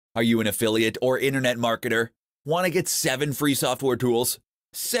Are you an affiliate or internet marketer? Want to get 7 free software tools?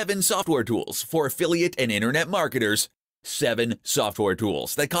 7 software tools for affiliate and internet marketers. 7 software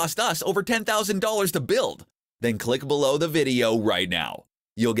tools that cost us over $10,000 to build. Then click below the video right now.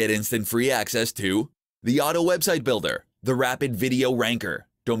 You'll get instant free access to the Auto Website Builder, the Rapid Video Ranker,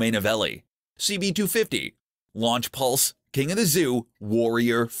 Domainovelli, CB250, Launch Pulse, King of the Zoo,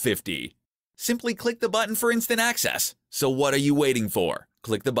 Warrior 50. Simply click the button for instant access. So what are you waiting for?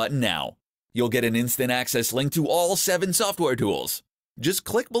 Click the button now. You'll get an instant access link to all 7 software tools. Just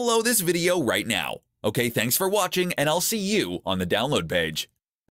click below this video right now. Okay, thanks for watching, and I'll see you on the download page.